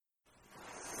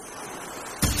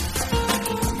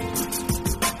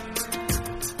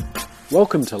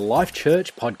Welcome to Life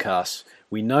Church Podcasts.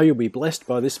 We know you'll be blessed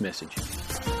by this message.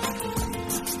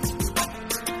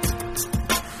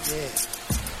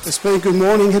 It's been a good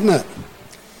morning, hasn't it?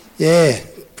 Yeah,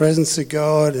 presence of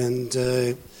God, and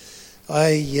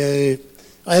I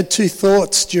had two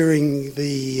thoughts during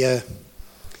the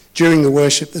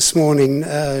worship this morning.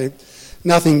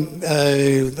 Nothing.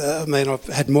 I mean, I've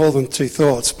had more than two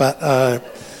thoughts, but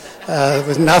there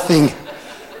was nothing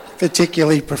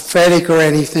particularly prophetic or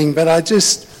anything. But I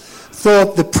just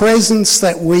thought the presence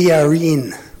that we are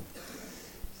in,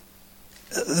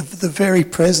 the very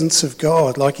presence of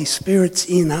God, like His Spirit's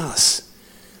in us.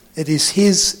 It is He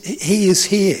is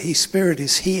here. His Spirit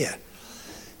is here.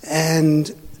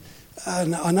 And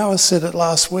I know I said it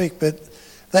last week, but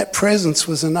that presence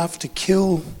was enough to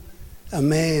kill a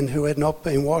man who had not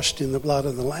been washed in the blood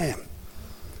of the Lamb.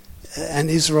 An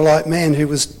Israelite man who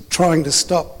was trying to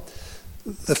stop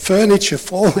the furniture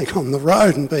falling on the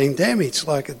road and being damaged.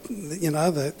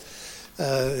 The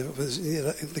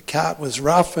cart was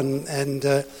rough, and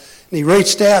he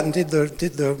reached out and did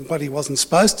what he wasn't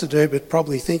supposed to do, but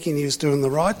probably thinking he was doing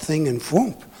the right thing, and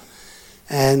whoomp.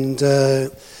 And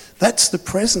that's the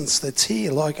presence that's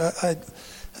here.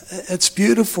 It's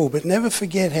beautiful, but never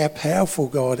forget how powerful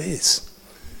God is.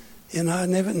 You know,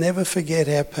 never forget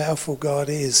how powerful God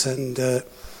is.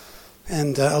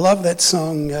 And I love that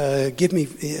song, Give Me,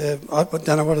 I don't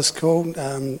know what it's called,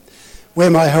 Where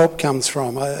My Help Comes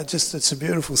From. It's a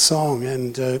beautiful song.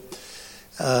 And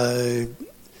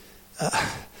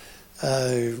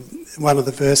one of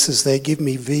the verses there, give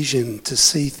me vision to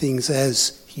see things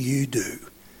as you do.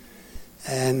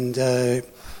 And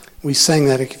we sang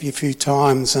that a few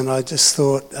times, and I just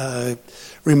thought,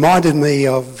 reminded me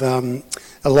of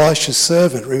Elisha's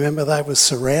servant. Remember, they were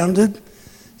surrounded,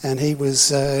 and he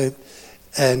was,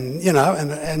 and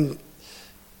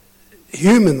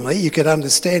humanly, you could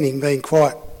understand him being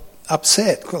quite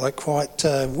upset,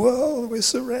 whoa, we're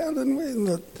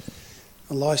surrounded.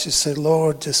 Elisha said,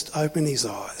 Lord, just open his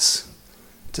eyes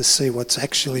to see what's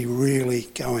actually really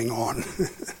going on.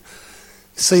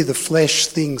 See the flesh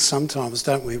things sometimes,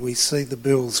 don't we? We see the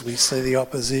bills, we see the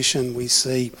opposition, we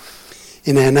see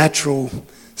in our natural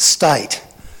state.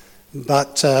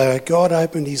 But God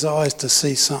opened his eyes to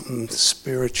see something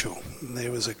spiritual.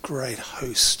 There was a great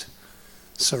host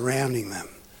surrounding them.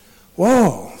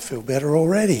 Whoa, I feel better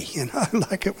already.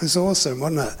 Like it was awesome,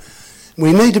 wasn't it?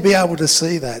 We need to be able to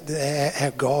see that, how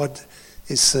God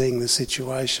is seeing the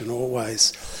situation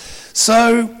always.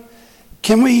 So,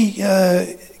 can we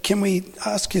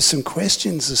ask you some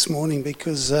questions this morning?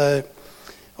 Because I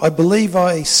believe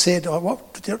I said,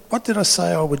 what did I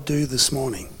say I would do this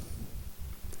morning?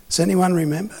 Does anyone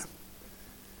remember?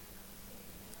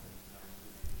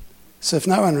 So if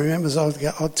no one remembers, I'll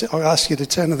ask you to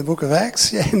turn to the book of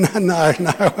Acts. Yeah, no.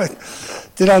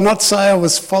 Did I not say I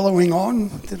was following on?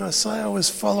 Did I say I was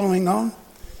following on?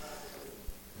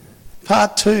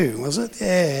 Part 2, was it?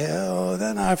 Yeah, I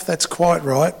don't know if that's quite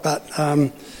right, but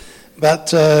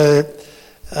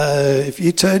if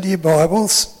you turn to your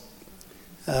Bibles,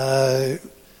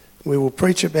 we will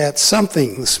preach about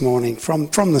something this morning from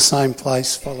the same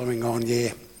place, following on.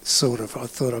 Yeah, sort of. I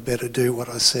thought I'd better do what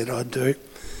I said I'd do.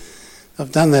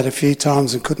 I've done that a few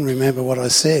times and couldn't remember what I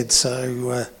said,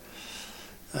 so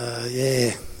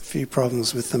a few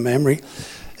problems with the memory.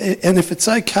 And if it's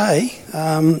okay,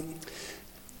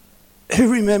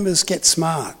 who remembers Get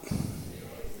Smart?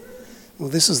 Well,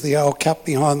 this is the old cup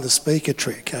behind the speaker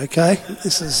trick, okay?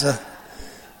 This is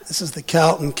the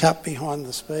Carlton cup behind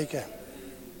the speaker.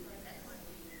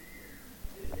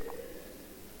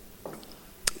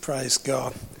 Praise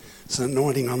God. It's an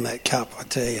anointing on that cup, I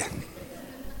tell you.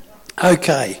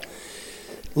 Okay.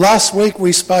 Last week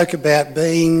we spoke about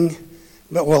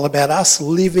about us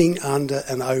living under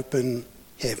an open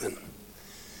heaven.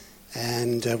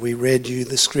 And we read you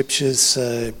the scriptures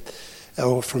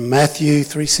from Matthew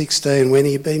 3:16. When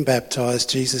he had been baptised,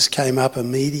 Jesus came up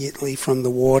immediately from the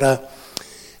water,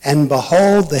 and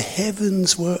behold, the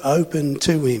heavens were opened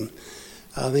to him.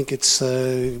 I think it's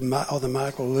the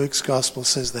Mark or Luke's Gospel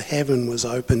says the heaven was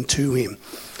open to him.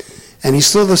 And he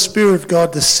saw the Spirit of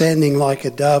God descending like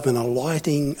a dove and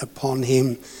alighting upon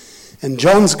him. And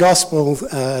John's Gospel,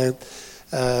 John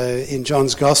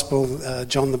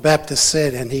the Baptist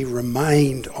said, and he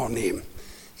remained on him.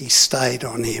 He stayed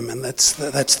on him, and that's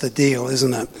the deal,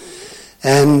 isn't it?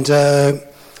 And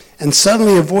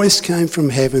suddenly a voice came from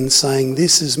heaven saying,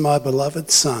 "This is my beloved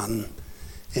Son,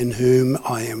 in whom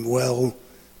I am well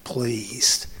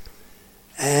pleased."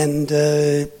 And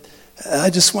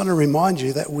I just want to remind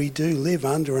you that we do live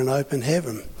under an open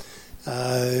heaven.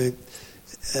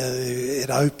 It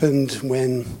opened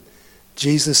when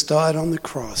Jesus died on the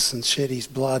cross and shed his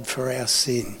blood for our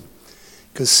sin.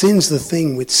 Because sin's the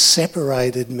thing which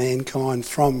separated mankind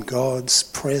from God's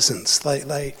presence.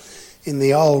 They in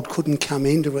the old couldn't come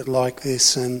into it like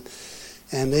this, and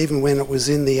even when it was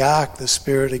in the ark, the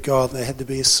Spirit of God, there had to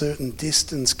be a certain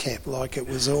distance kept, like it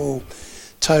was all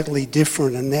totally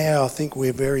different. And now I think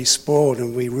we're very spoiled,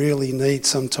 and we really need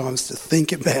sometimes to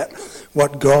think about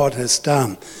what God has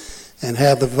done and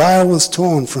how the veil was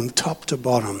torn from top to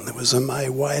bottom. There was a way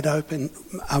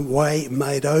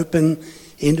made open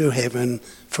into heaven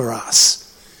for us.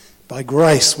 By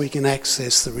grace we can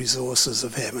access the resources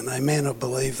of heaven. Amen. I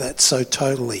believe that so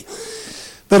totally.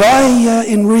 But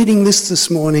in reading this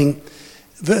morning,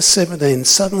 verse 17,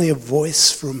 suddenly a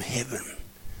voice from heaven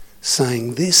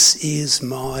saying, "This is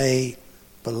my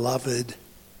beloved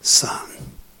Son,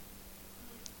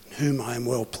 in whom I am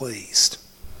well pleased."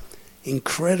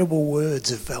 Incredible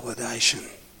words of validation.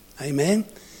 Amen.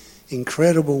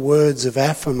 Incredible words of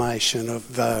affirmation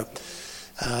of it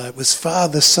was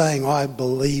Father saying, "I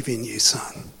believe in you,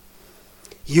 Son.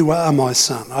 You are my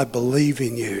Son. I believe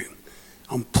in you.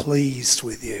 I'm pleased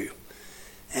with you."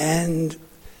 And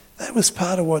that was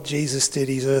part of what Jesus did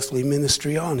his earthly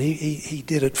ministry on. He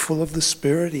did it full of the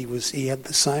Spirit. He had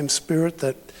the same Spirit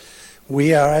that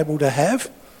we are able to have.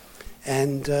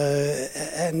 But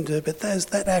there's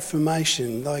that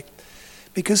affirmation, like,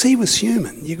 because he was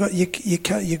human. You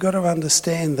got to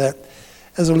understand that.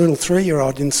 As a little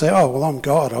 3-year-old, didn't say, "Oh, well, I'm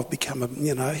God, I've become a,"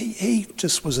 he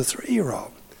just was a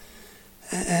 3-year-old.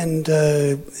 And,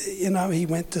 he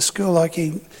went to school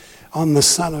on the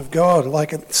Son of God.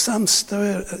 Like at some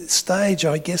stage,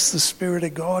 I guess the Spirit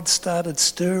of God started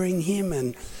stirring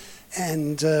him.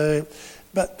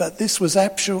 But this was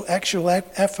actual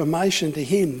affirmation to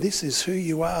him. This is who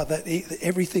you are, that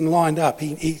everything lined up.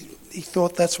 He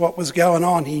thought that's what was going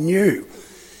on. He knew.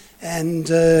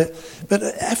 But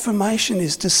affirmation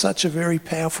is just such a very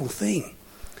powerful thing,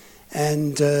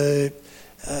 and I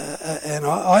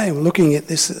am looking at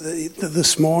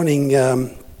this morning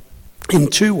in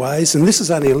two ways, and this is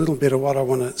only a little bit of what I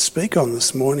want to speak on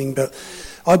this morning. But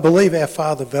I believe our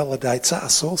Father validates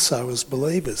us also as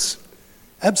believers.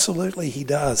 Absolutely, He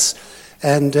does.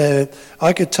 And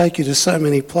I could take you to so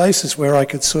many places where I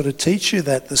could sort of teach you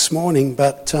that this morning,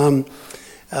 but.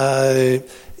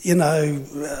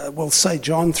 We'll say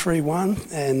John 3:1,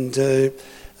 and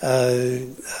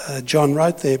John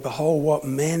wrote there, "Behold, what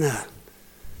manner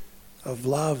of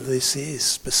love this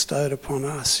is bestowed upon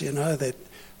us," that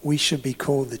we should be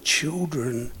called the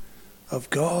children of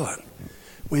God.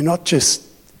 We're not just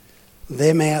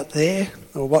them out there,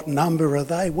 or what number are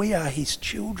they? We are His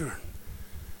children.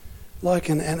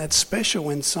 And it's special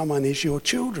when someone is your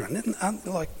children, isn't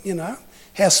it?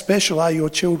 How special are your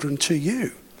children to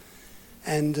you?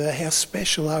 And how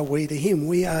special are we to Him?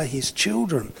 We are His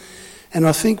children. And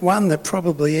I think one that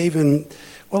probably even,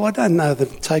 I don't know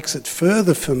that it takes it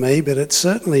further for me, but it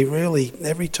certainly really,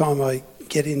 every time I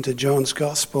get into John's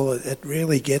Gospel, it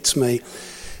really gets me.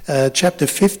 Chapter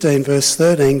 15, verse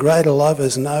 13, "Greater love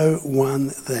is no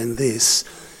one than this,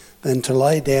 than to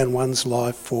lay down one's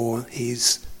life for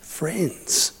his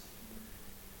friends."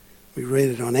 We read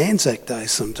it on Anzac Day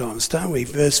sometimes, don't we?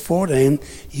 Verse 14,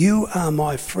 "You are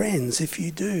my friends if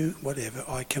you do whatever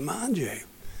I command you."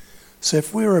 So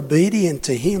if we're obedient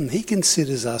to Him, He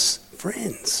considers us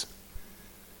friends.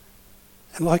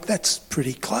 And that's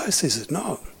pretty close, is it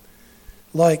not?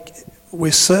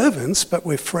 We're servants, but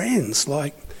we're friends.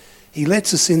 He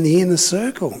lets us in the inner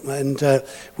circle. And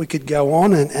we could go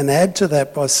on and add to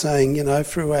that by saying,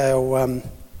 through our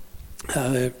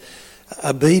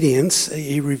obedience,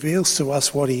 He reveals to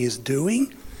us what He is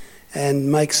doing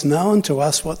and makes known to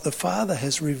us what the Father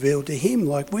has revealed to Him.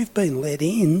 We've been let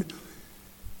in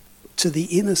to the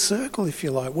inner circle, if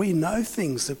you like. We know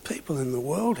things that people in the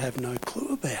world have no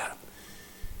clue about.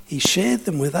 He shared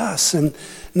them with us. And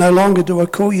no longer do I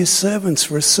call you servants,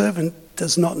 for a servant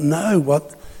does not know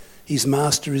what his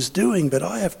master is doing, but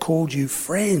I have called you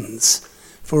friends.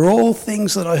 For all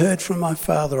things that I heard from my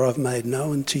Father I've made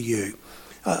known to you.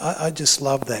 I just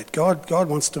love that. God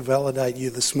wants to validate you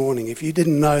this morning. If you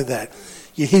didn't know that,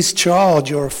 you're His child,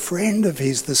 you're a friend of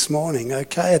His this morning,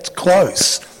 okay? It's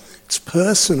close, it's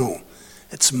personal,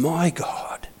 it's my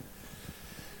God.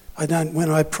 I don't,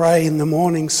 when I pray in the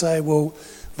morning, say, "Well,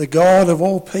 the God of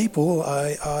all people,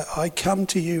 I come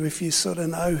to you," if you sort of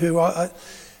know who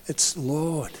it's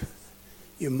Lord.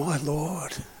 You're my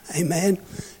Lord. Amen.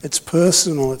 It's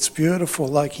personal, it's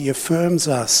beautiful, He affirms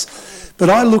us. But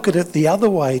I look at it the other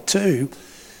way too.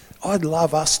 I'd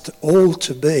love us all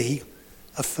to be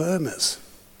affirmers,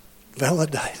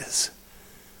 validators.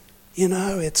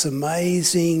 It's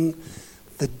amazing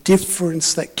the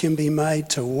difference that can be made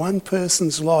to one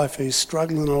person's life who's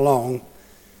struggling along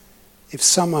if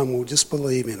someone will just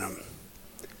believe in them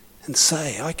and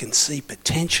say, I can see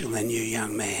potential in you,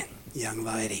 young man, young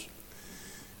lady.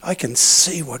 I can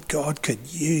see what God could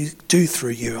do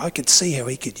through you. I could see how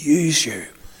he could use you.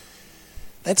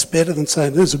 That's better than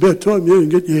saying, there's about time you can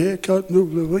get your hair cut.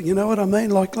 You know what I mean?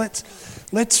 Like, let's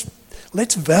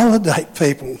validate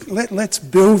people. Let's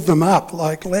build them up.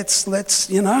 Like, let's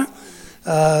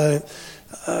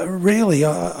really,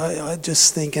 I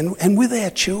just think, and with our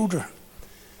children,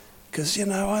 because,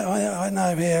 I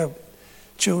know how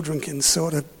children can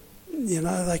sort of,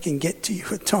 they can get to you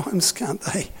at times, can't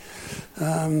they?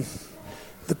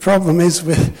 The problem is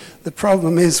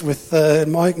with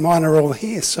mine are all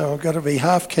here, so I've got to be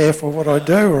half careful what I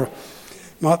do, or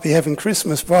might be having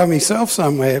Christmas by myself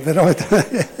somewhere.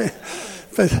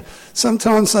 But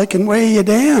sometimes they can wear you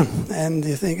down, and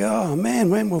you think, oh man,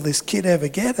 when will this kid ever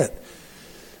get it?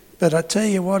 But I tell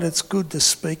you what, it's good to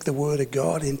speak the word of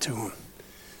God into them.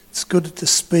 It's good to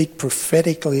speak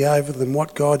prophetically over them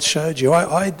what God showed you.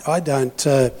 I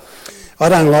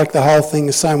don't like the whole thing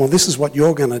of saying, well, this is what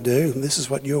you're going to do, and this is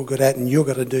what you're good at, and you're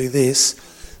going to do this.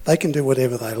 They can do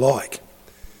whatever they like.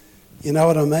 You know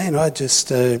what I mean? I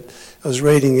was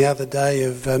reading the other day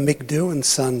of Mick Doohan's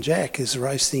son Jack is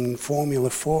racing Formula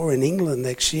 4 in England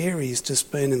next year. He's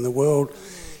just been in the World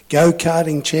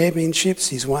Go-Karting Championships.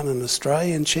 He's won an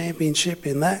Australian championship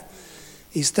in that.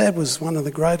 His dad was one of the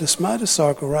greatest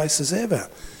motorcycle racers ever.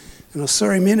 And I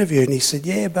saw him interviewed, and he said,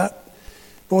 yeah, but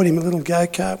bought him a little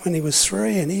go-kart when he was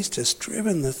 3, and he's just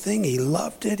driven the thing. He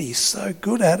loved it. He's so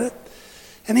good at it.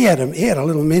 And he had a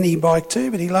little mini bike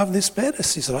too, but he loved this better.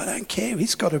 He said, I don't care.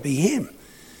 He's got to be him.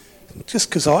 Just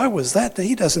because I was that,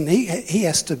 he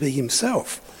has to be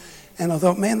himself. And I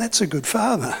thought, man, that's a good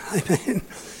father. Amen.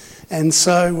 And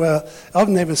so I've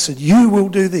never said, you will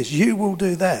do this, you will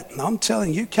do that. And I'm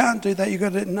telling you, you can't do that. You've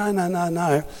got to do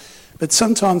no. But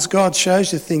sometimes God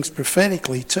shows you things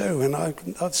prophetically too. And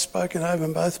I've spoken over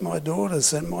both my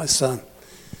daughters and my son,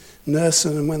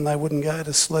 nursing them when they wouldn't go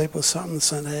to sleep or something,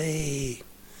 saying, hey,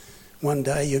 one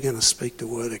day you're going to speak the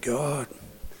word of God.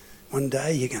 One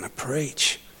day you're going to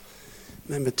preach. I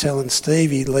remember telling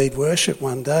Steve he'd lead worship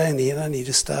one day, and he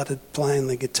just started playing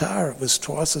the guitar. It was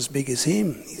twice as big as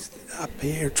him. He's up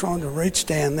here trying to reach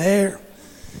down there.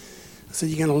 I said,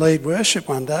 you're going to lead worship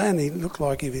one day? And he looked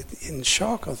like he was in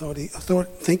shock. I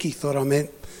think he thought I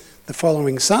meant the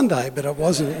following Sunday, but it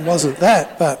wasn't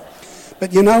that.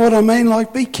 But you know what I mean?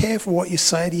 Like, be careful what you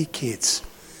say to your kids.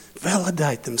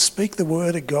 Validate them. Speak the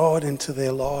word of God into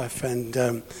their life. And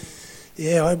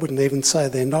I wouldn't even say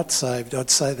they're not saved. I'd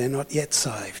say they're not yet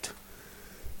saved.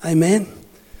 Amen?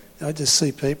 I just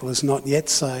see people as not yet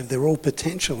saved. They're all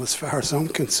potential as far as I'm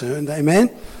concerned. Amen?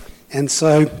 And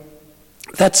so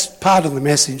that's part of the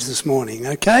message this morning,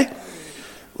 okay?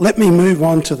 Let me move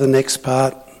on to the next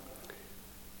part.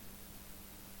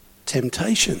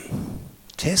 Temptation,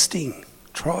 testing,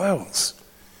 trials.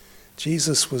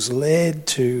 Jesus was led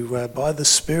by the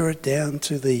Spirit down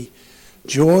to the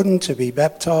Jordan to be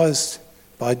baptised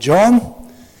by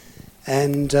John,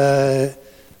 and the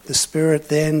Spirit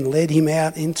then led him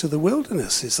out into the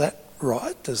wilderness. Is that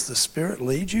right? Does the Spirit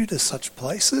lead you to such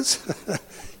places?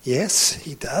 Yes,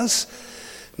 he does.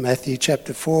 Matthew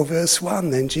chapter 4 verse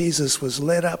 1, then Jesus was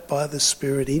led up by the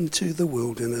Spirit into the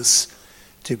wilderness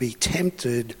to be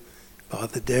tempted by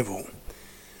the devil.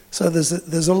 So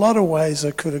there's a lot of ways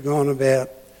I could have gone about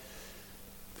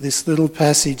this little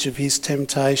passage of his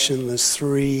temptation. There's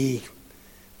 3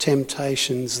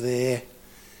 temptations there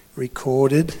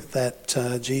recorded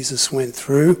that Jesus went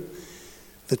through,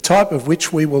 the type of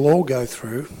which we will all go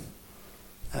through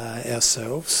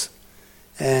ourselves.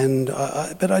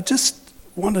 But I just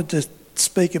wanted to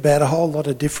speak about a whole lot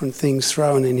of different things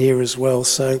thrown in here as well.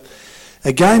 So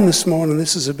again this morning,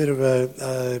 this is a bit of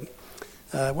a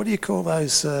what do you call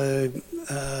those?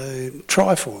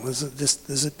 Trifle.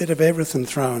 There's a bit of everything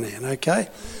thrown in. Okay,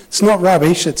 it's not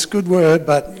rubbish. It's a good word,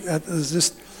 but there's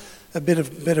just a bit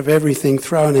of everything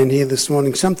thrown in here this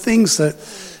morning. Some things that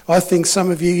I think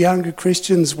some of you younger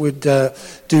Christians would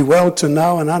do well to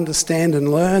know and understand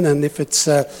and learn. And if it's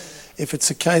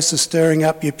a case of stirring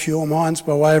up your pure minds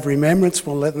by way of remembrance,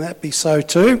 well, let that be so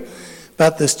too.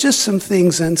 But there's just some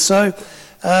things, and so.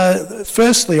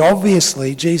 Firstly,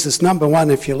 obviously, Jesus, number one,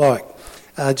 if you like,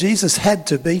 Jesus had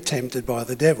to be tempted by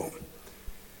the devil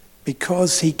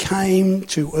because he came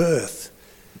to earth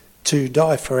to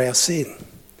die for our sin.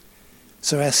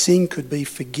 So our sin could be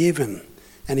forgiven,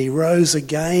 and he rose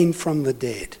again from the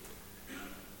dead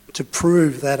to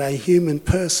prove that a human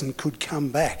person could come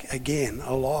back again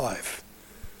alive.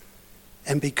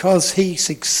 And because he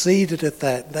succeeded at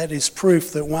that, that is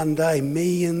proof that one day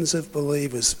millions of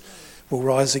believers will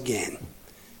rise again.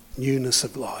 Newness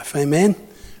of life. Amen?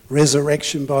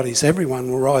 Resurrection bodies.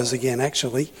 Everyone will rise again,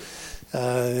 actually.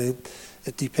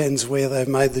 It depends where they've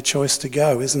made the choice to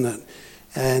go, isn't it?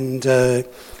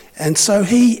 And so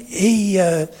he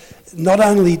not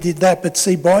only did that, but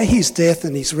see, by his death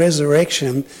and his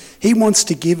resurrection, he wants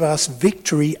to give us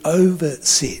victory over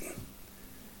sin.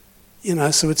 You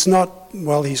know, so it's not,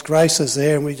 well, his grace is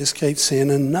there and we just keep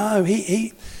sinning. No,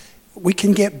 we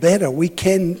can get better. We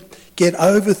can get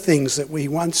over things that we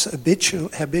once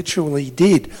habitually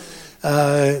did.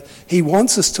 He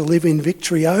wants us to live in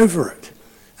victory over it.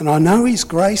 And I know his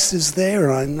grace is there,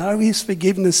 and I know his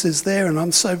forgiveness is there, and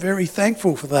I'm so very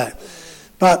thankful for that.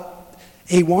 But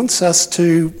he wants us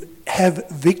to have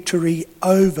victory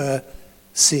over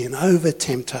sin, over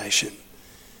temptation.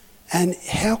 And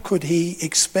how could he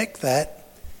expect that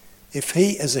if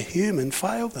he, as a human,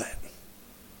 failed that?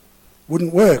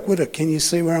 Wouldn't work, would it? Can you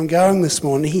see where I'm going this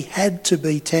morning? He had to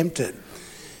be tempted.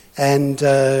 And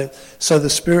so the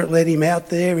Spirit led him out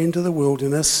there into the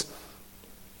wilderness.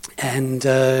 And,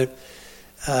 you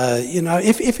know,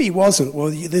 if he wasn't,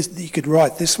 well, you could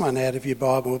write this one out of your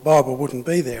Bible. The Bible wouldn't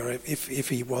be there if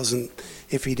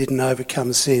he didn't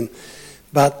overcome sin.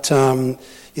 But,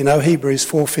 you know, Hebrews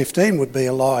 4:15 would be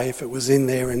a lie if it was in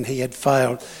there and he had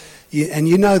failed. And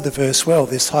you know the verse well.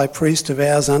 This high priest of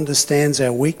ours understands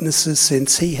our weaknesses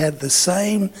since he had the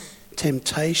same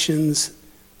temptations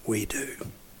we do.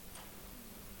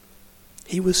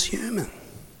 He was human.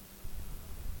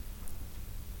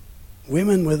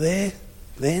 Women were there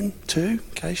then too,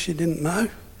 in case you didn't know,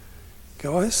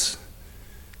 guys.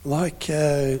 Like,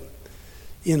 you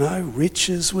know,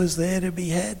 riches was there to be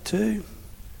had too.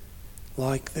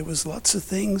 Like, there was lots of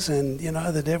things, and, you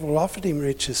know, the devil offered him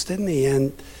riches, didn't he?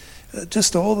 And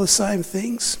just all the same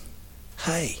things.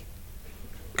 Hey,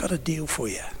 got a deal for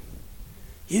you.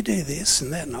 You do this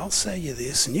and that, and I'll sell you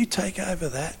this, and you take over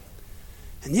that.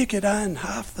 And you could own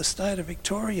half the state of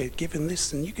Victoria given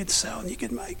this, and you could sell and you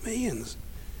could make millions.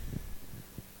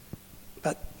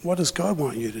 But what does God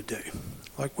want you to do?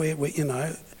 Like, we you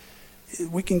know,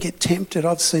 we can get tempted.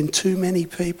 I've seen too many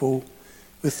people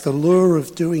with the lure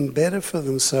of doing better for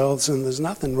themselves, and there's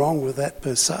nothing wrong with that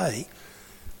per se,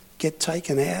 get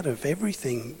taken out of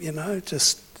everything, you know.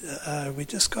 We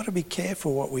just got to be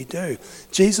careful what we do.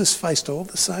 Jesus faced all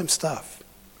the same stuff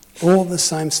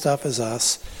as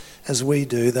us, as we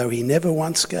do, though he never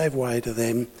once gave way to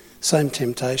them, same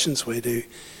temptations we do,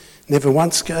 never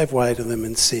once gave way to them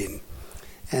in sin.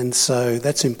 And so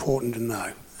that's important to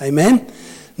know. Amen?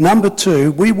 Number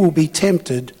 2, we will be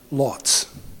tempted lots.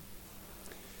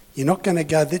 You're not going to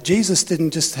go, Jesus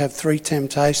didn't just have 3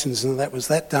 temptations and that was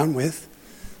that done with.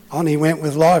 On he went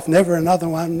with life, never another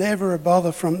one, never a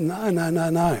bother from,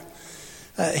 no.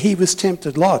 He was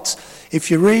tempted lots. If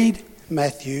you read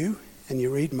Matthew and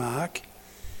you read Mark,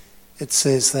 it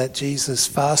says that Jesus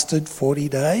fasted 40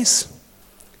 days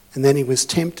and then he was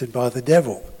tempted by the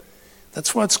devil.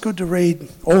 That's why it's good to read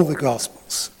all the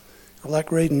Gospels. I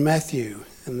like reading Matthew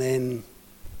and then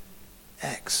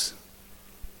Acts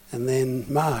and then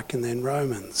Mark and then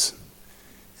Romans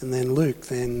and then Luke,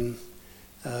 then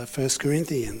 1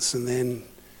 Corinthians and then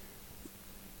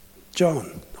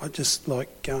John. I just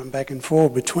like going back and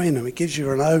forth between them. It gives you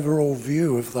an overall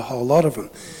view of the whole lot of them.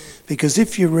 Because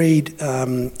if you read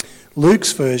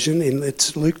Luke's version,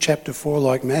 it's Luke chapter 4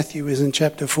 like Matthew is in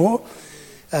chapter 4.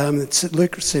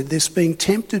 Luke said this, being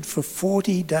tempted for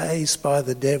 40 days by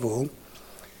the devil,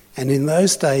 and in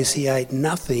those days he ate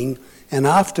nothing, and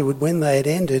afterward when they had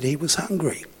ended he was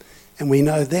hungry. And we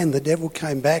know then the devil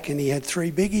came back and he had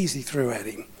 3 biggies he threw at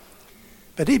him.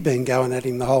 But he'd been going at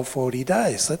him the whole 40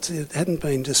 days. It hadn't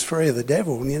been just free of the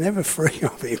devil, and you're never free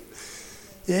of him.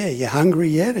 Yeah, you're hungry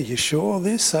yet? Are you sure of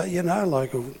this? You know,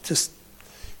 like just...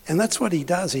 And that's what he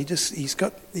does. He's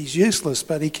useless,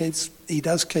 but he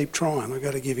does keep trying. I've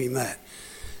got to give him that.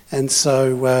 And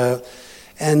so,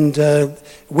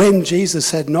 when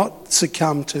Jesus had not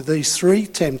succumbed to these 3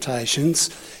 temptations,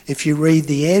 if you read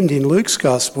the end in Luke's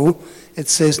Gospel, it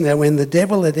says, now when the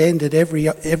devil had ended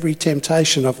every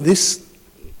temptation of this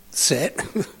set,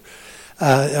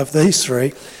 of these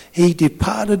 3, he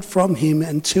departed from him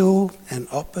until an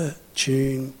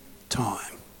opportune time.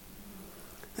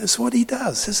 That's what he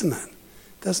does, isn't it?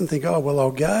 Doesn't think, oh, well,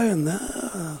 I'll go and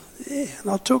and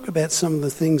I'll talk about some of the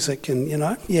things that can,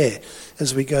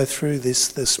 as we go through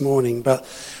this morning. But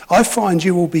I find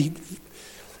you will be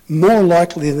more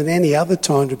likely than any other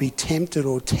time to be tempted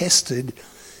or tested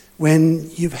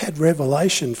when you've had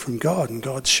revelation from God and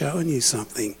God's shown you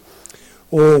something,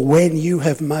 or when you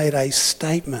have made a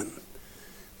statement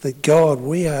that God,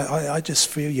 I just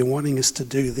feel you're wanting us to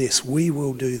do this. We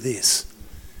will do this.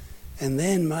 And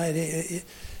then, mate,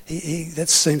 that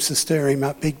seems to stir him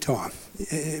up big time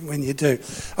when you do.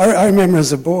 I remember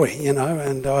as a boy, and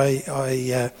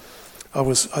I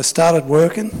started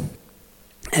working,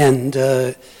 and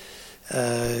I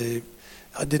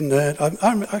didn't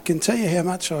earn. I can tell you how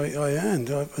much I earned.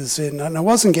 And I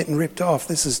wasn't getting ripped off.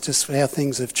 This is just how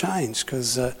things have changed,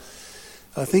 because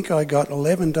I think I got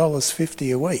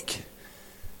 $11.50 a week,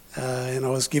 and I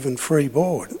was given free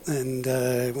board. And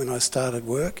when I started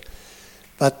work,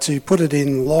 but to put it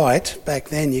in light, back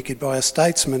then you could buy a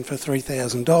Statesman for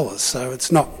 $3,000. So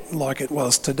it's not like it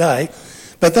was today,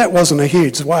 but that wasn't a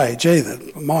huge wage either,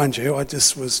 mind you. I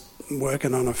just was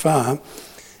working on a farm,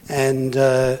 and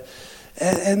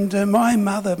my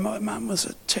mum was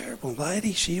a terrible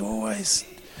lady. She always,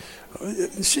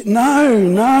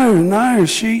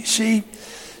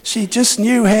 she just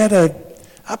knew how to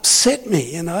upset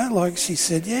me, like she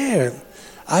said, yeah,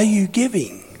 are you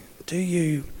giving? Do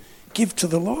you give to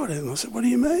the Lord? And I said, what do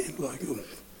you mean? Like,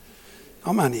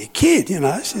 I'm only a kid, She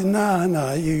said,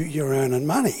 no, you're earning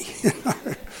money.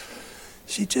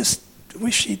 She just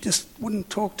wish she just wouldn't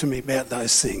talk to me about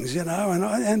those things,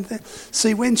 And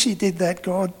see, when she did that,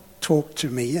 God talked to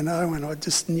me, and I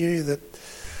just knew that.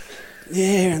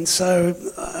 Yeah, and so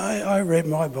I read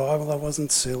my Bible. I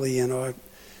wasn't silly, and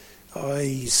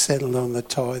I settled on the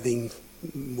tithing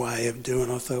way of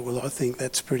doing. I thought, well, I think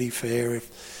that's pretty fair.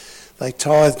 If they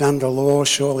tithed under law,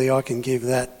 surely I can give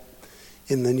that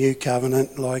in the new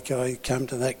covenant. Like, I come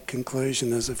to that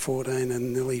conclusion as a 14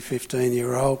 and nearly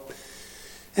 15-year-old.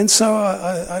 And so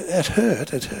it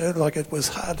hurt like it was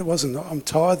hard. It wasn't, I'm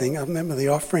tithing. I remember the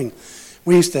offering.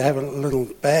 We used to have a little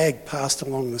bag passed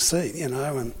along the seat,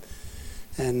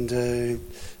 and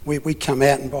we come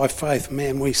out and by faith,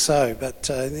 man, we sow. But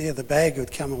the bag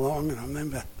would come along, and I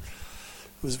remember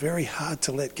it was very hard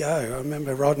to let go. I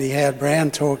remember Rodney Howard-Browne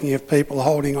talking of people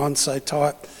holding on so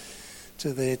tight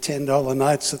to their $10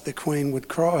 notes that the Queen would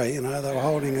cry. They were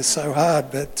holding us so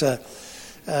hard, but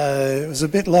it was a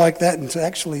bit like that, and to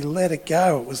actually let it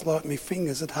go, it was like my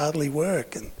fingers had hardly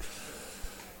work, and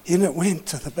in it went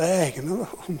to the bag.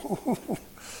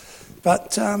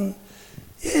 But I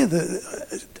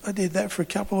did that for a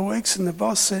couple of weeks, and the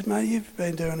boss said, mate, you've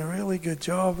been doing a really good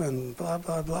job, and blah,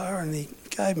 blah, blah, and he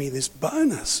gave me this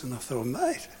bonus, and I thought,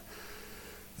 mate,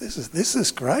 this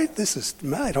is great.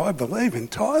 Mate, I believe in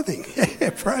tithing. Yeah,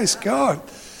 praise God.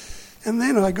 And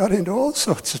then I got into all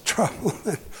sorts of trouble.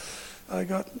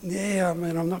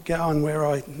 I'm not going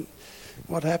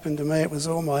what happened to me, it was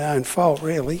all my own fault,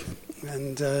 really.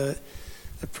 And the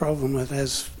problem that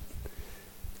has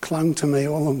clung to me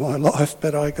all of my life,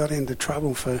 but I got into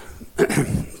trouble for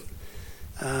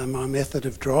my method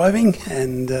of driving,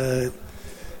 and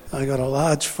I got a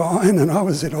large fine, and I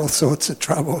was in all sorts of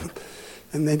trouble.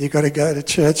 And then you've got to go to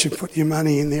church and put your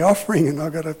money in the offering, and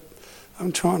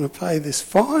I'm trying to pay this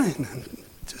fine, and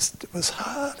it was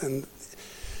hard, and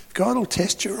God will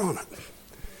test you on it,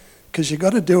 because you've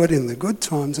got to do it in the good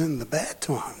times and the bad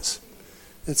times.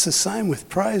 It's the same with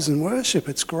praise and worship.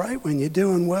 It's great when you're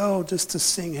doing well just to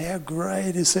sing, how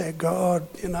great is our God,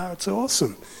 it's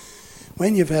awesome.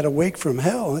 When you've had a week from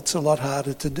hell, it's a lot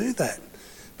harder to do that.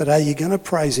 But are you going to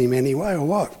praise him anyway or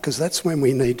what? Because that's when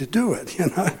we need to do it,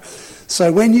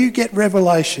 So when you get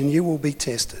revelation, you will be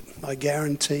tested. I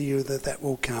guarantee you that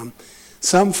will come,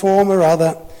 some form or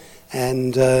other.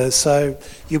 And so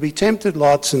you'll be tempted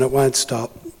lots, and it won't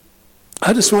stop.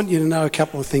 I just want you to know a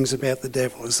couple of things about the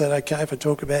devil. Is that okay if I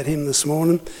talk about him this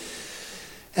morning?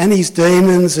 And his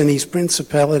demons and his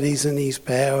principalities and his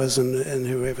powers and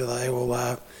whoever they all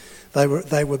are.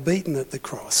 They were beaten at the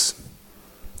cross.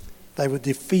 They were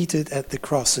defeated at the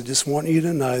cross. I just want you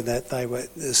to know that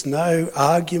there's no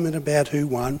argument about who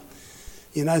won.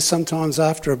 Sometimes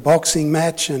after a boxing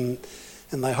match and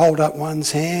they hold up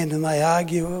one's hand and they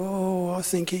argue, I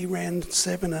think he ran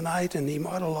 7 and 8 and he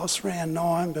might have lost round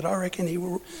 9, but I reckon he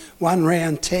won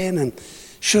round 10 and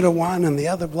should have won. And the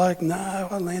other bloke, no,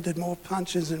 I landed more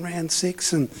punches in round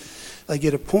 6, and they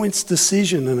get a points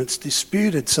decision and it's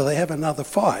disputed, so they have another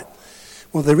fight.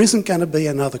 Well, there isn't going to be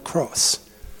another cross,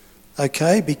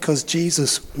 okay, because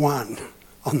Jesus won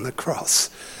on the cross,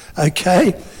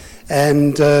 okay?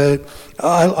 And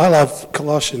I love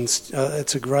Colossians.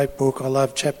 It's a great book. I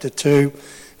love chapter 2,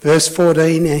 verse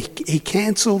 14. He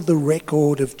cancelled the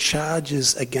record of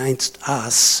charges against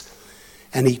us,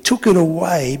 and he took it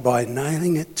away by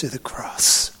nailing it to the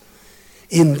cross.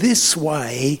 In this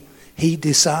way, he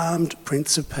disarmed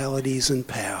principalities and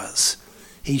powers.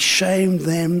 He shamed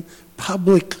them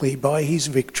publicly by his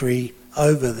victory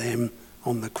over them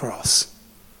on the cross.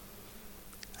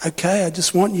 Okay, I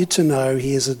just want you to know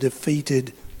he is a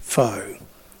defeated foe.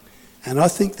 And I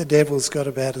think the devil's got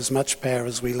about as much power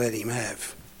as we let him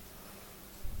have.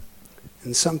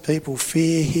 And some people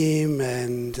fear him,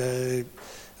 and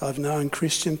I've known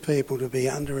Christian people to be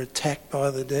under attack by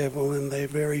the devil, and they're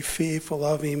very fearful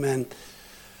of him. And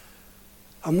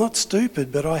I'm not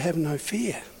stupid, but I have no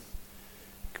fear.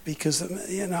 Because,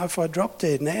 if I drop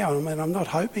dead now, I'm not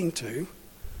hoping to.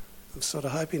 I'm sort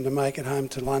of hoping to make it home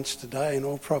to lunch today in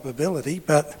all probability,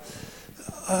 but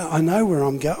I know where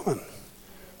I'm going.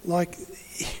 Like,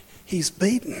 he's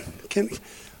beaten.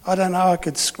 I don't know, I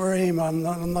could scream. I'm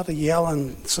not a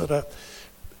yelling sort of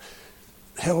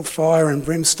hellfire and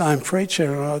brimstone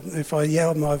preacher. If I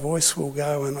yell, my voice will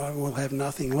go and I will have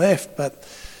nothing left. But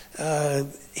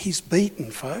he's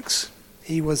beaten, folks.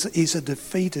 He's a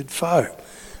defeated foe.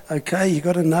 Okay, you've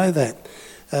got to know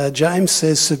that. James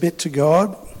says, submit to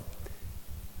God.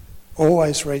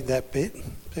 Always read that bit.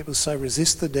 People say,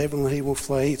 resist the devil and he will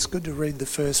flee. It's good to read the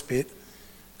first bit.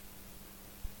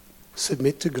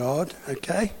 Submit to God,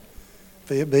 okay?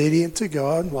 Be obedient to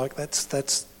God, like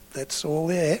that's all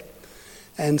there.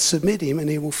 And submit him and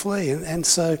he will flee. And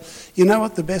so, you know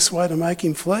what the best way to make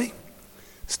him flee?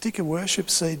 Stick a worship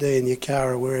CD in your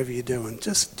car or wherever you're doing.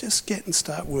 Just get and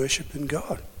start worshipping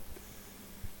God.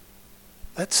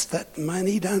 Man,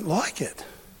 he don't like it.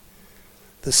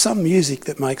 There's some music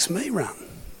that makes me run.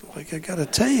 Like, I got to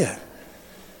tell you.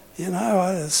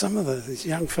 Some of the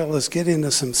young fellas get into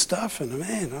some stuff and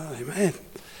man,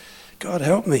 God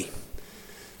help me.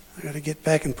 I've got to get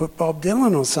back and put Bob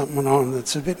Dylan or something on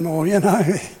that's a bit more,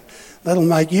 that'll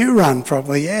make you run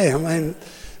probably, yeah.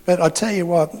 But I tell you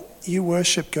what, you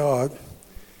worship God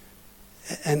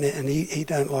and he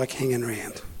don't like hanging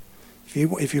around.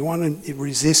 If you want to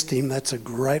resist him, that's a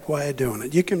great way of doing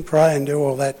it. You can pray and do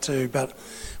all that too, but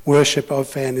worship, I've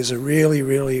found, is a really,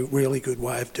 really, really good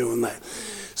way of doing that.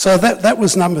 So that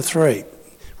was number 3.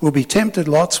 We'll be tempted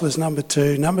lots was number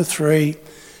 2. Number 3,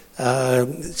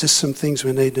 just some things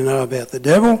we need to know about the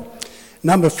devil.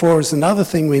 Number 4 is another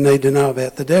thing we need to know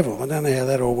about the devil. I don't know how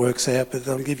that all works out, but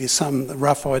I'll give you some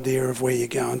rough idea of where you're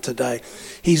going today.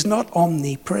 He's not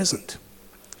omnipresent.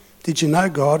 Did you know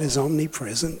God is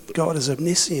omnipresent? God is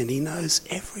omniscient. He knows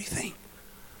everything.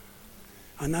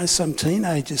 I know some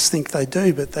teenagers think they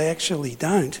do, but they actually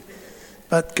don't.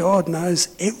 But God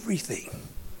knows everything.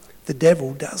 The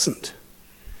devil doesn't.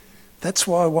 That's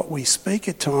why what we speak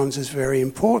at times is very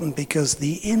important, because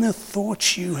the inner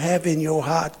thoughts you have in your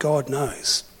heart, God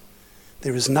knows.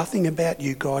 There is nothing about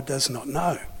you God does not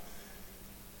know.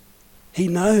 He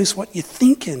knows what you're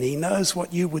thinking. He knows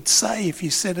what you would say if you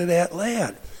said it out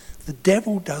loud. The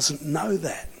devil doesn't know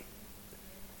that.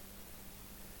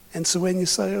 And so when you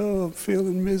say, I'm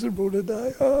feeling miserable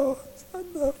today, I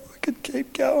could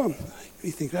keep going.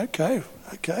 You think, okay,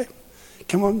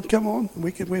 come on,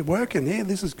 we're working here,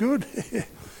 this is good.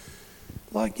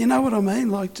 Like, you know what I mean?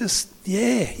 Like,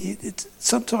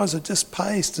 sometimes it just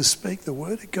pays to speak the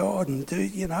word of God and do,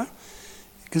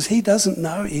 because he doesn't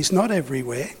know, he's not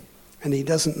everywhere, and he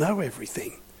doesn't know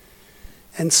everything.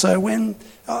 And so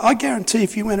I guarantee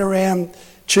if you went around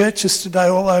churches today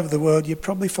all over the world, you'd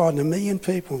probably find 1 million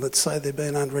people that say they've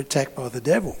been under attack by the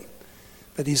devil.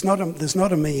 But there's not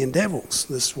 1 million devils.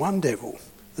 There's one devil.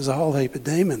 There's a whole heap of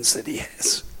demons that he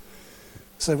has.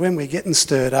 So when we're getting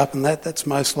stirred up, and that's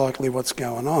most likely what's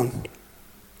going on,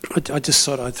 I just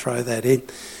thought I'd throw that in.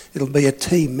 It'll be a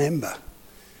team member.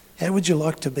 How would you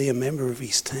like to be a member of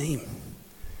his team?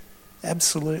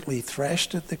 Absolutely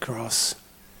thrashed at the cross,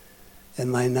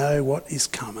 and they know what is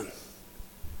coming.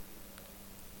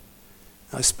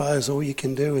 I suppose all you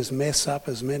can do is mess up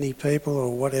as many people,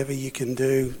 or whatever you can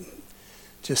do,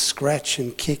 just scratch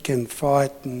and kick and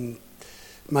fight and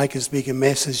make as big a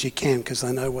mess as you can, because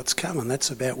they know what's coming.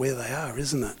 That's about where they are,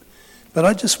 isn't it? But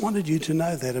I just wanted you to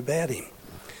know that about him.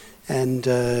 And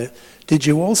did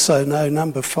you also know,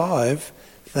 number 5,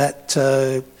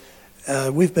 that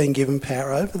we've been given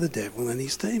power over the devil and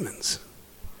his demons?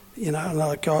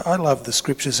 Like I love the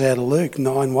scriptures out of Luke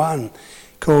 9:1.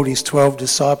 Called his 12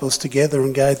 disciples together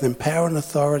and gave them power and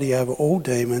authority over all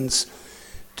demons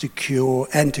to cure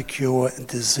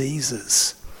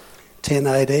diseases.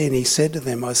 10:18, he said to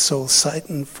them, I saw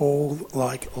Satan fall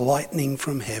like lightning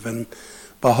from heaven.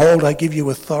 Behold, I give you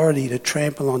authority to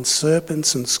trample on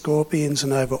serpents and scorpions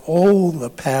and over all the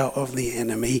power of the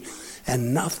enemy,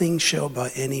 and nothing shall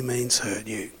by any means hurt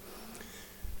you.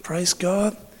 Praise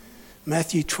God.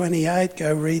 Matthew 28,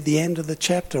 go read the end of the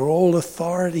chapter. All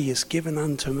authority is given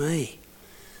unto me.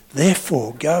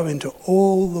 Therefore, go into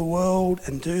all the world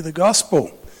and do the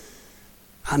gospel.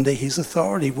 Under his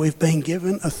authority. We've been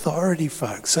given authority,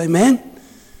 folks. Amen?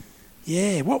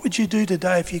 Yeah, what would you do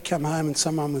today if you come home and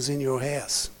someone was in your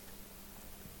house?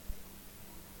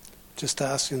 Just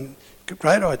asking,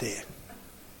 great idea.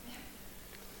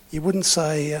 You wouldn't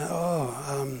say,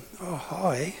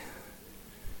 hi.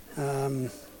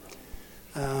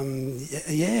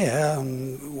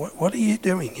 What are you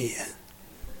doing here?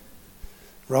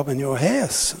 Robbing your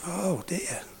house. Oh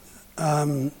dear.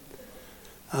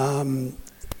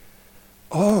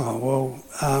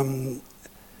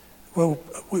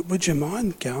 Would you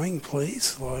mind going,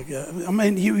 please?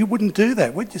 You wouldn't do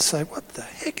that, would you? Say, what the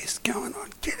heck is going on?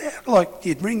 Get out! Like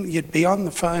you'd be on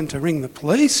the phone to ring the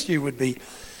police. You would be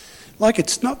like,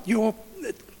 it's not your.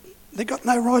 They've got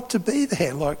no right to be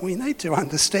there. Like, we need to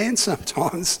understand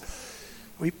sometimes.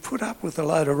 We put up with a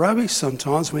load of rubbish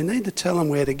sometimes. We need to tell them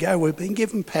where to go. We've been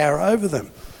given power over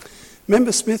them.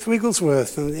 Remember Smith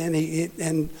Wigglesworth,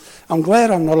 and I'm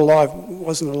glad I'm not alive.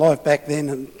 Wasn't alive back then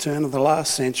at the turn of the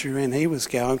last century when he was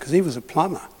going, because he was a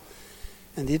plumber,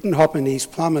 and he didn't hop in his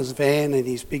plumber's van and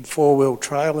his big 4-wheel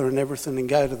trailer and everything and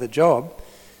go to the job.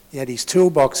 He had his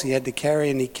toolbox he had to carry,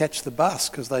 and he'd catch the bus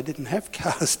because they didn't have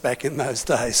cars back in those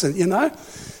days,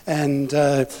 and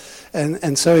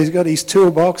so he's got his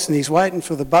toolbox and he's waiting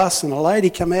for the bus, and a lady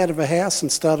come out of her house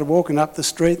and started walking up the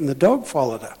street, and the dog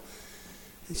followed her.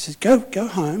 He said, go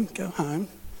home.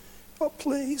 Oh,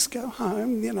 please, go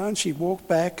home, and she walked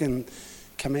back and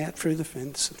come out through the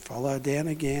fence and followed down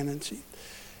again,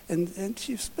 and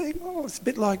she was being, it's a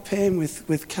bit like Pam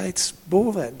with Kate's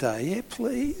ball that day. Yeah,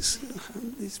 please.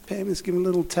 This Pam is giving a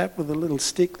little tap with a little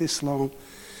stick this long,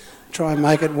 try and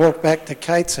make it walk back to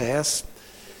Kate's house.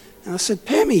 And I said,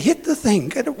 Pammy, hit the thing,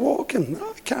 get it walking.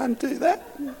 I can't do that.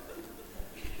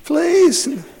 Please.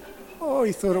 And,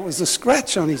 he thought it was a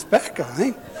scratch on his back, I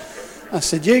think. I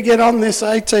said, you get on this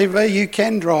ATV, you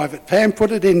can drive it. Pam,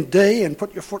 put it in D and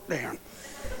put your foot down.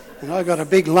 And I got a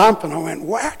big lump and I went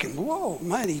whack, and whoa,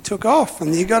 mate, he took off.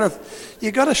 And you got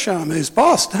to show him who's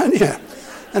boss, don't you?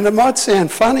 And it might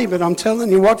sound funny, but I'm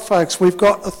telling you what, folks, we've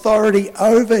got authority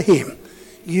over him.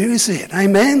 Use it,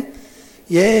 amen?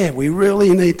 Yeah, we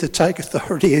really need to take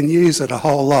authority and use it a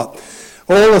whole lot.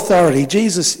 All authority.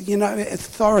 Jesus,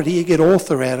 authority, you get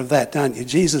author out of that, don't you?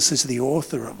 Jesus is the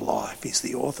author of life. He's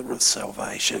the author of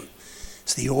salvation.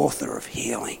 He's the author of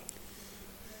healing.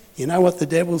 You know what the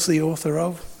devil's the author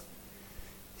of?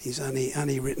 He's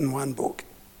only written one book,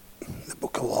 the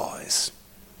book of lies.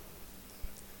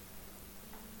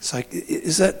 So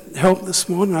is that help this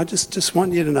morning? I just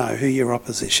want you to know who your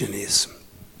opposition is.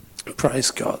 Praise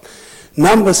God.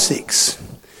 Number 6,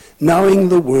 knowing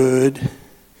the word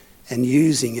and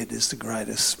using it is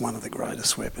one of the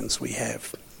greatest weapons we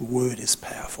have. The word is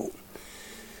powerful.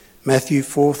 Matthew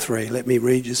 4:3, let me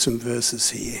read you some verses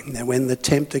here. Now when the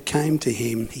tempter came to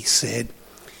him, he said,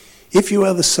 if you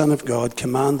are the Son of God,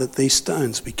 command that these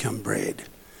stones become bread.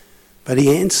 But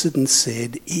he answered and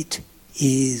said, it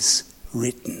is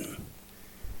written.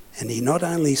 And he not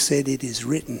only said it is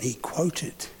written, he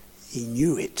quoted, he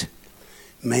knew it.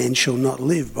 Man shall not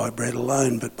live by bread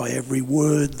alone, but by every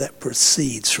word that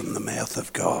proceeds from the mouth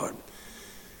of God.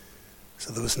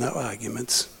 So there was no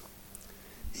arguments.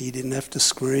 He didn't have to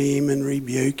scream and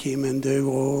rebuke him and do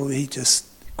all. He just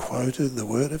quoted the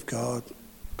word of God,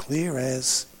 clear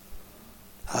as.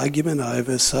 Argument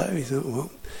over. So he thought,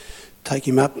 well, take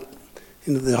him up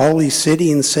into the holy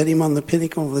city and set him on the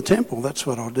pinnacle of the temple. That's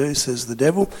what I'll do, says the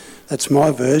devil. That's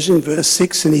my version. Verse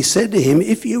 6, and he said to him,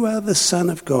 if you are the Son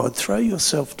of God, throw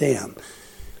yourself down.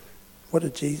 What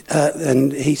did Jesus...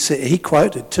 and he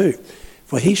quoted too,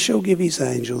 for he shall give his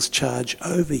angels charge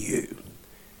over you,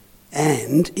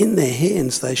 and in their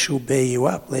hands they shall bear you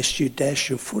up, lest you dash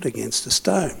your foot against a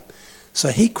stone. So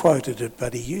he quoted it,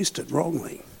 but he used it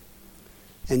wrongly.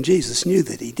 And Jesus knew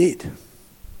that he did.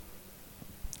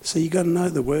 So you've got to know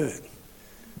the word.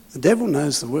 The devil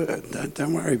knows the word.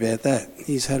 Don't worry about that.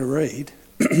 He's had a read.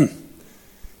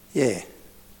 Yeah.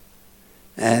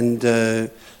 And,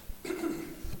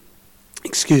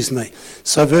 excuse me.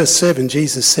 So verse 7,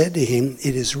 Jesus said to him,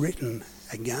 it is written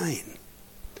again.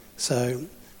 So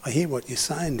I hear what you're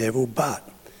saying, devil, but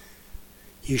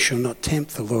you shall not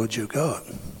tempt the Lord your God.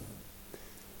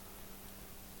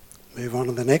 Move on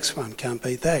to the next one. Can't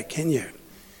beat that, can you?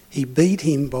 He beat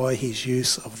him by his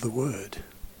use of the word.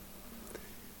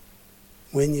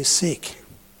 When you're sick,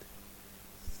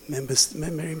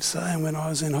 remember him saying when I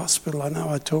was in hospital, I know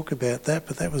I talk about that,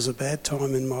 but that was a bad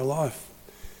time in my life.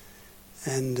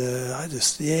 And I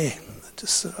just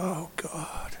said, oh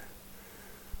God,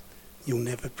 you'll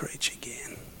never preach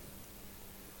again.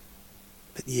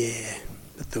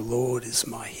 But the Lord is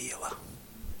my healer.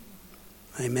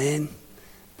 Amen.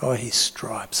 By his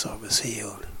stripes I was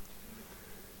healed.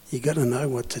 You've got to know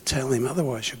what to tell him,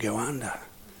 otherwise you'll go under.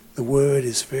 The word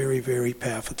is very, very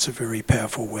powerful. It's a very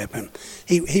powerful weapon.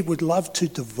 He would love to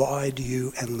divide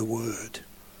you and the word.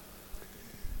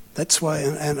 That's why,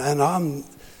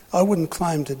 I wouldn't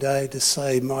claim today to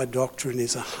say my doctrine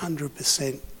is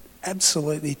 100%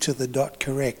 absolutely to the dot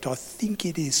correct. I think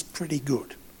it is pretty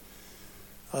good.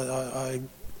 I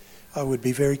would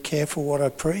be very careful what I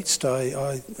preached.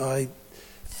 I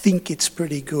think it's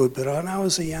pretty good, but I know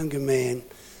as a younger man,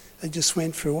 I just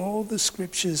went through all the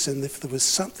scriptures, and if there was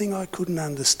something I couldn't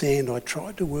understand, I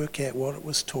tried to work out what it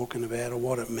was talking about or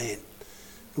what it meant.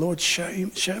 Lord, show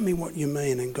me what you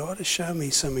mean, and God has shown me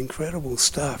some incredible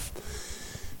stuff.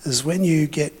 As when you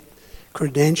get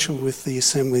credentialed with the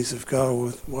Assemblies of God, or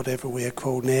whatever we are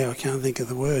called now, I can't think of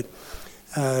the word,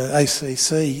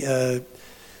 ACC,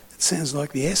 it sounds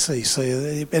like the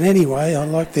SEC, but anyway, I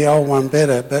like the old one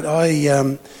better, but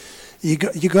you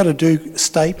got to do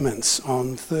statements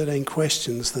on 13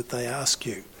 questions that they ask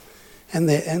you, and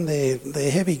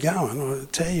they're heavy going, I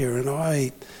tell you.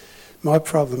 And my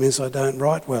problem is I don't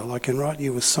write well. I can write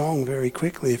you a song very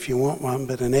quickly if you want one,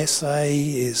 but an essay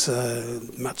is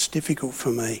much difficult for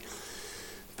me.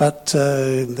 But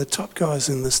the top guys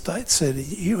in the States said,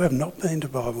 "You have not been to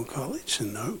Bible college?"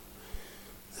 And no.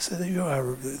 So you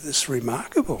are this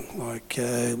remarkable. Like,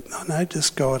 I know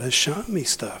just God has shown me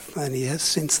stuff, and he has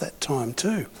since that time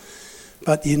too.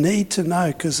 But you need to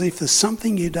know, because if there's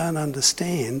something you don't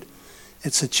understand,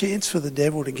 it's a chance for the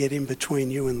devil to get in between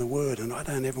you and the word, and I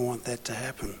don't ever want that to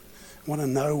happen. I want to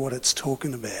know what it's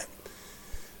talking about.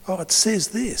 Oh, it says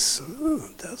this. Oh,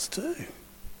 it does too.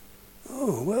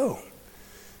 Oh, well.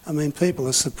 I mean, people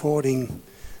are supporting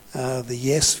the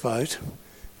yes vote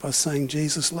by saying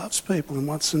Jesus loves people and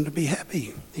wants them to be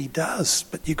happy. He does,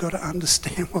 but you've got to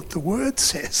understand what the word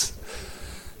says.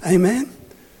 Amen?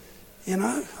 You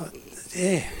know?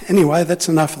 Yeah. Anyway, that's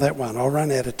enough of that one. I'll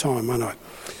run out of time, won't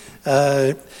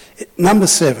I? Number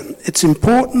 7. It's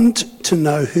important to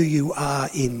know who you are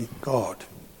in God.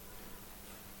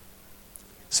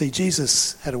 See,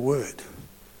 Jesus had a word.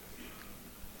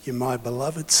 You're my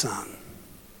beloved Son,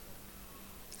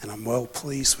 and I'm well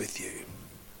pleased with you.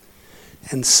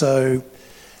 And so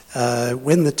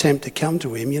when the tempter come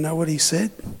to him, you know what he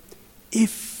said?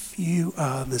 If you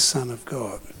are the Son of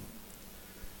God.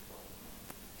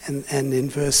 And in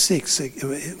verse 6,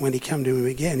 when he come to him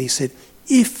again, he said,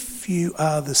 if you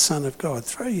are the Son of God,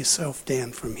 throw yourself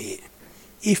down from here.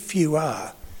 If you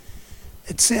are.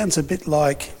 It sounds a bit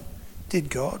like,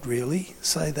 did God really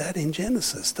say that in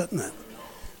Genesis, doesn't it?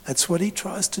 That's what he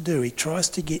tries to do. He tries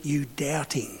to get you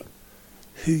doubting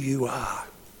who you are.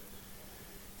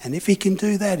 And if he can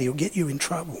do that, he'll get you in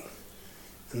trouble.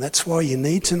 And that's why you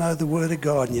need to know the Word of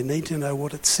God, and you need to know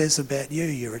what it says about you.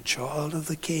 You're a child of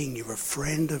the King. You're a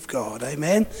friend of God.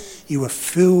 Amen? You are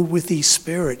filled with his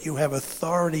Spirit. You have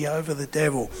authority over the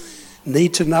devil.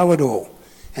 Need to know it all,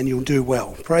 and you'll do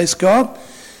well. Praise God.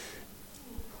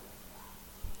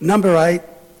 Number 8,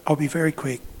 I'll be very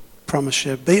quick. Promise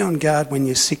you, be on guard when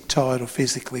you're sick, tired or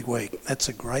physically weak. That's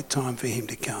a great time for him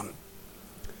to come.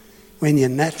 When your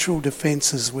natural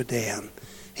defences were down.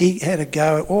 He had to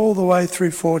go all the way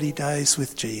through 40 days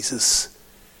with Jesus.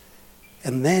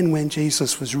 And then when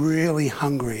Jesus was really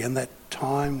hungry and that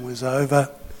time was over,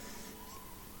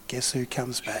 guess who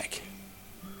comes back?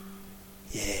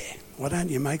 Yeah, why don't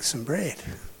you make some bread?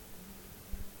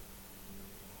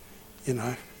 You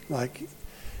know, like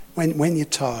when you're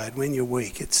tired, when you're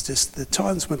weak, it's just the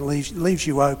times when it leaves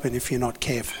you open if you're not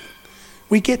careful.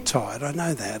 We get tired, I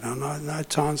know that. I know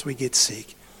times we get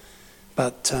sick.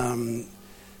 But,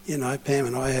 you know, Pam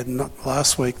and I had not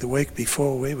last week, the week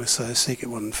before, we were so sick it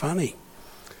wasn't funny.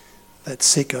 That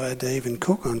sick I had to even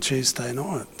cook on Tuesday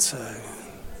night.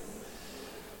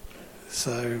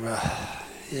 So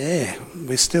yeah,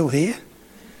 we're still here.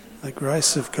 The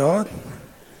grace of God.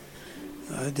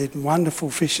 I did wonderful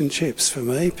fish and chips for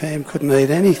me. Pam couldn't eat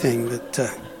anything, but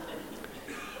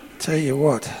tell you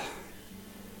what.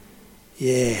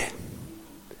 Yeah,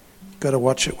 got to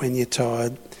watch it when you're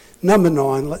tired. Number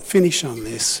 9, let's finish on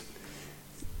this.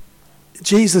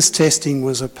 Jesus' testing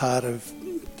was a part of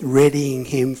readying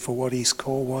him for what his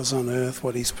call was on earth,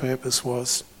 what his purpose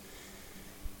was.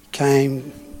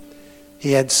 Came,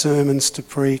 he had sermons to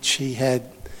preach, he had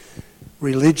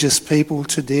religious people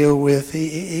to deal with.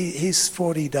 His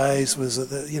 40 days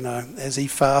was, you know, as he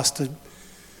fasted,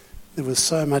 there was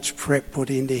so much prep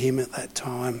put into him at that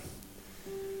time.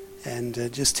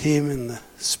 And just him and the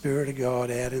Spirit of God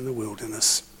out in the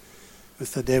wilderness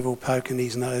with the devil poking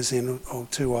his nose in all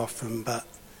too often. But,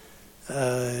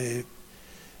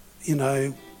 you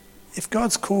know, if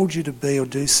God's called you to be or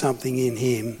do something in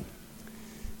him,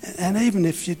 And even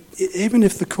if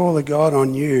the call of God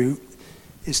on you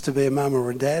is to be a mum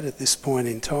or a dad at this point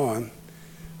in time,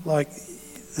 like,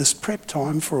 there's prep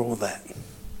time for all that.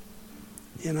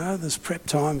 You know, there's prep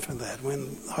time for that.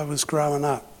 When I was growing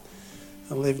up,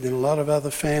 I lived in a lot of other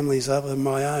families other than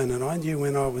my own, and I knew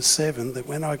when I was 7 that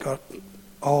when I got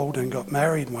old and got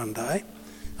married one day,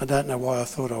 I don't know why I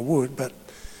thought I would, but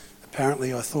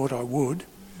apparently I thought I would,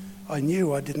 I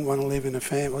knew I didn't want to live in a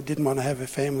family, I didn't want to have a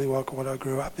family like what I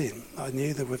grew up in. I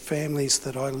knew there were families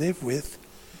that I lived with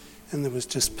and there was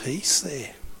just peace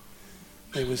there.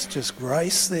 There was just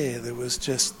grace there. There was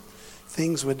just,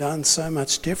 things were done so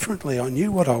much differently. I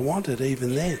knew what I wanted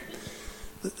even then.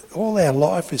 All our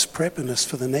life is prepping us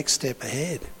for the next step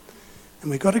ahead.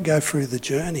 And we've got to go through the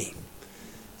journey.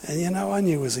 And you know, I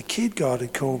knew as a kid God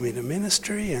had called me to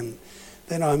ministry, and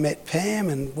then I met Pam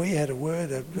and we had a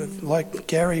word, like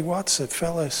Gary Watts, a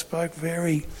fellow, spoke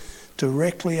very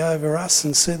directly over us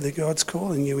and said that God's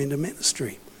calling you into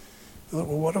ministry. I thought,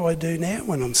 well, what do I do now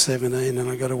when I'm 17 and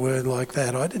I got a word like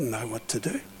that? I didn't know what to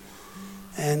do.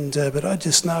 And but I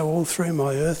just know all through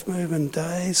my earth moving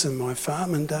days and my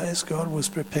farming days, God was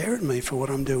preparing me for what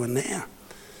I'm doing now.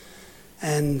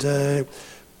 And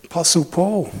Apostle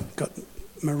Paul got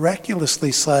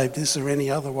miraculously saved. Is there any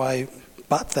other way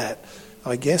but that?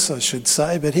 I guess I should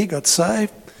say, but he got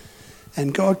saved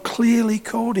and God clearly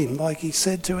called him, like he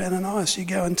said to Ananias, you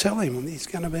go and tell him he's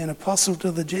going to be an apostle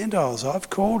to the Gentiles. I've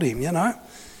called him, you know.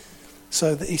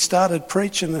 So that he started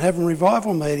preaching and having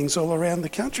revival meetings all around the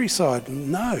countryside.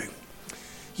 No,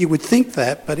 you would think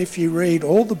that, but if you read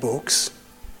all the books,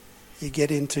 you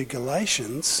get into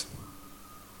Galatians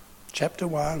chapter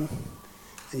 1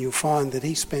 and you'll find that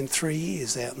he spent 3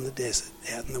 years out in the desert,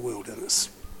 out in the wilderness.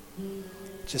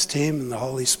 Just him and the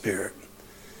Holy Spirit.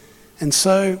 And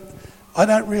so I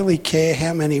don't really care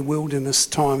how many wilderness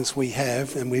times we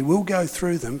have, and we will go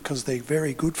through them because they're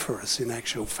very good for us in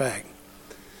actual fact.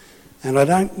 And I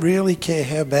don't really care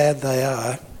how bad they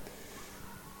are.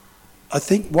 I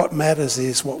think what matters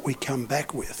is what we come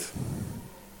back with.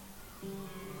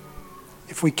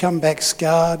 If we come back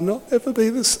scarred and I'll never be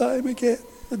the same again,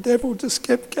 the devil just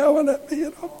kept going at me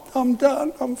and I'm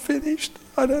done, I'm finished,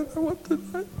 I don't know what to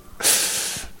do.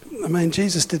 I mean,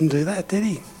 Jesus didn't do that, did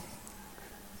he?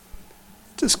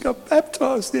 Just got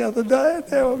baptised the other day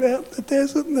and now I'm out in the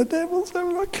desert and the devil's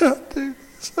saying, I can't do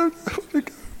this, I don't want to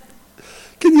go.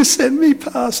 Can you send me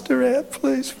pastor out,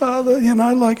 please, Father? You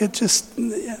know, like it just,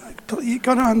 you've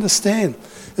got to understand,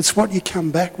 it's what you come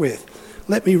back with.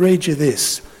 Let me read you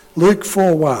this. Luke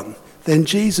 4:1. Then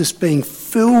Jesus, being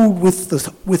filled with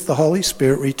the Holy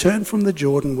Spirit, returned from the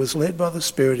Jordan, was led by the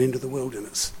Spirit into the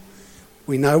wilderness.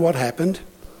 We know what happened.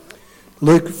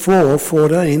 Luke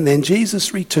 4:14. Then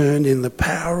Jesus returned in the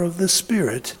power of the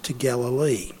Spirit to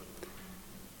Galilee.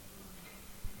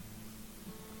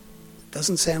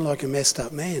 Doesn't sound like a messed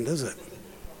up man, does it?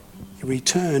 He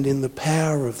returned in the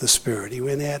power of the Spirit. He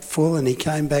went out full and he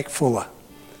came back fuller.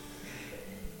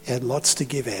 He had lots to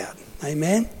give out.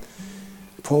 Amen?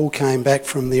 Paul came back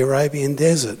from the Arabian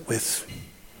desert with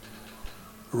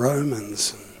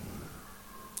Romans and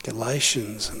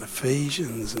Galatians and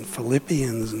Ephesians and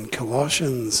Philippians and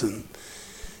Colossians and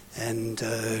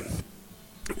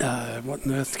what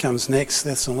on earth comes next?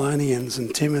 Thessalonians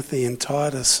and Timothy and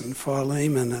Titus and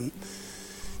Philemon and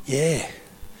yeah,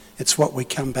 it's what we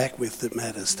come back with that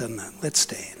matters, doesn't it? Let's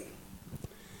stand.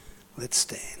 Let's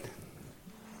stand.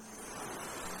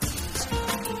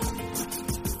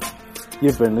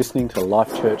 You've been listening to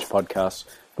Life Church Podcasts.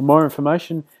 For more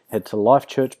information, head to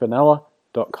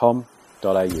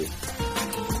lifechurchbenalla.com.au.